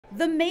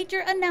The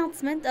major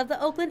announcement of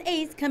the Oakland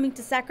A's coming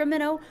to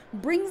Sacramento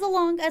brings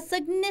along a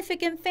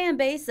significant fan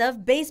base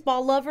of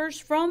baseball lovers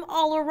from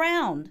all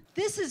around.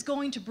 This is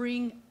going to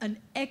bring an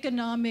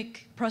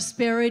economic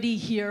prosperity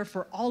here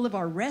for all of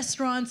our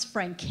restaurants,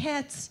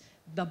 Franquettes,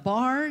 the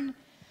barn,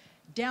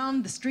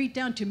 down the street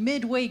down to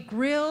Midway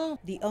Grill.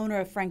 The owner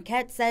of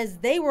Franquette says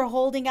they were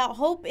holding out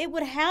hope it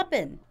would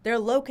happen. They're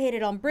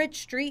located on Bridge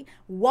Street,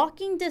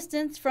 walking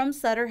distance from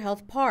Sutter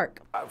Health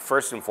Park.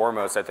 First and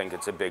foremost, I think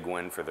it's a big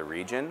win for the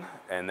region,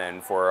 and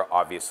then for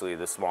obviously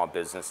the small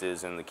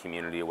businesses in the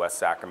community of West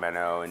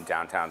Sacramento and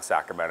downtown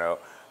Sacramento.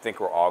 I think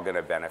we're all going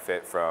to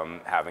benefit from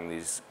having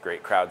these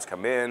great crowds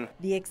come in.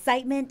 The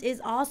excitement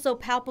is also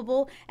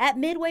palpable at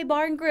Midway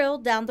Bar and Grill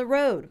down the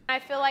road. I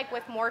feel like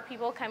with more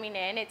people coming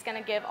in, it's going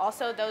to give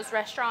also those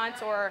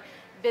restaurants or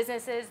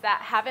businesses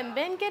that haven't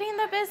been getting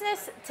the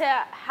business to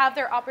have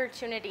their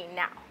opportunity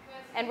now.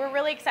 And we're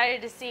really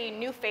excited to see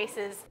new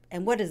faces.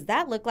 And what does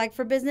that look like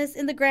for business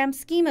in the grand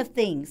scheme of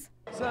things?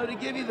 So to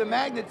give you the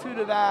magnitude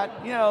of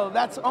that,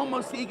 that's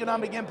almost the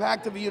economic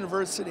impact of a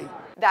university.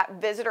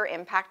 That visitor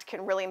impact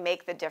can really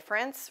make the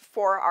difference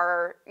for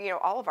our,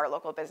 all of our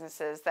local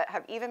businesses that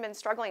have even been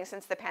struggling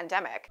since the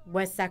pandemic.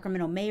 West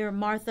Sacramento Mayor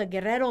Martha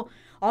Guerrero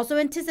also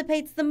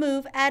anticipates the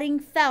move adding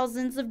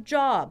thousands of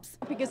jobs.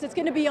 Because it's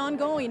going to be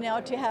ongoing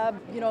now to have,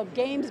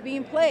 games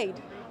being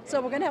played. So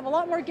we're going to have a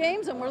lot more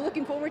games, and we're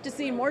looking forward to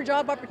seeing more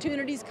job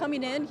opportunities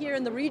coming in here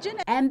in the region.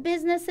 And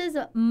businesses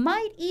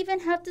might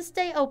even have to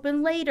stay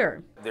open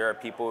later. There are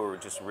people who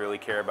just really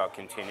care about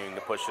continuing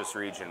to push this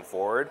region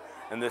forward,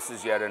 and this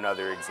is yet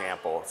another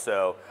example.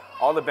 So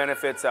all the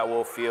benefits that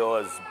we'll feel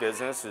as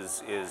business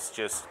is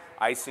just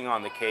icing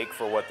on the cake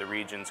for what the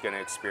region's going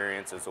to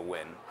experience as a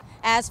win.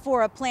 As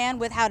for a plan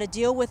with how to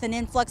deal with an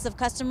influx of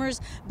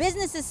customers,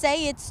 businesses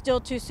say it's still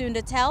too soon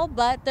to tell,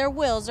 but their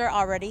wheels are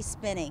already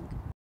spinning.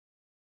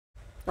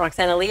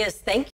 Roxana Elias, thank you.